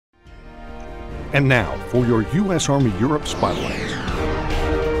And now for your U.S. Army Europe Spotlight.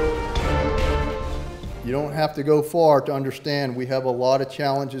 You don't have to go far to understand we have a lot of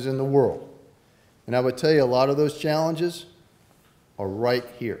challenges in the world. And I would tell you a lot of those challenges are right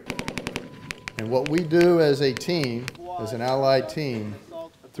here. And what we do as a team, as an allied team,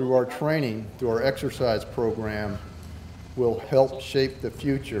 through our training, through our exercise program, will help shape the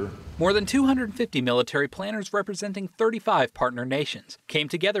future. More than 250 military planners representing 35 partner nations came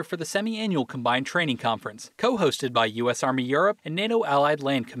together for the semi-annual Combined Training Conference, co-hosted by U.S. Army Europe and NATO Allied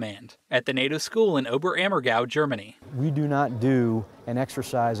Land Command, at the NATO school in Oberammergau, Germany. We do not do an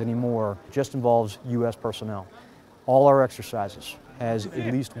exercise anymore, just involves U.S. personnel. All our exercises has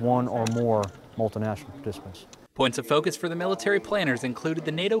at least one or more multinational participants. Points of focus for the military planners included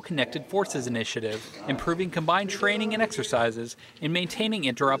the NATO Connected Forces Initiative, improving combined training and exercises, and maintaining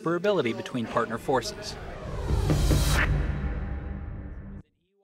interoperability between partner forces.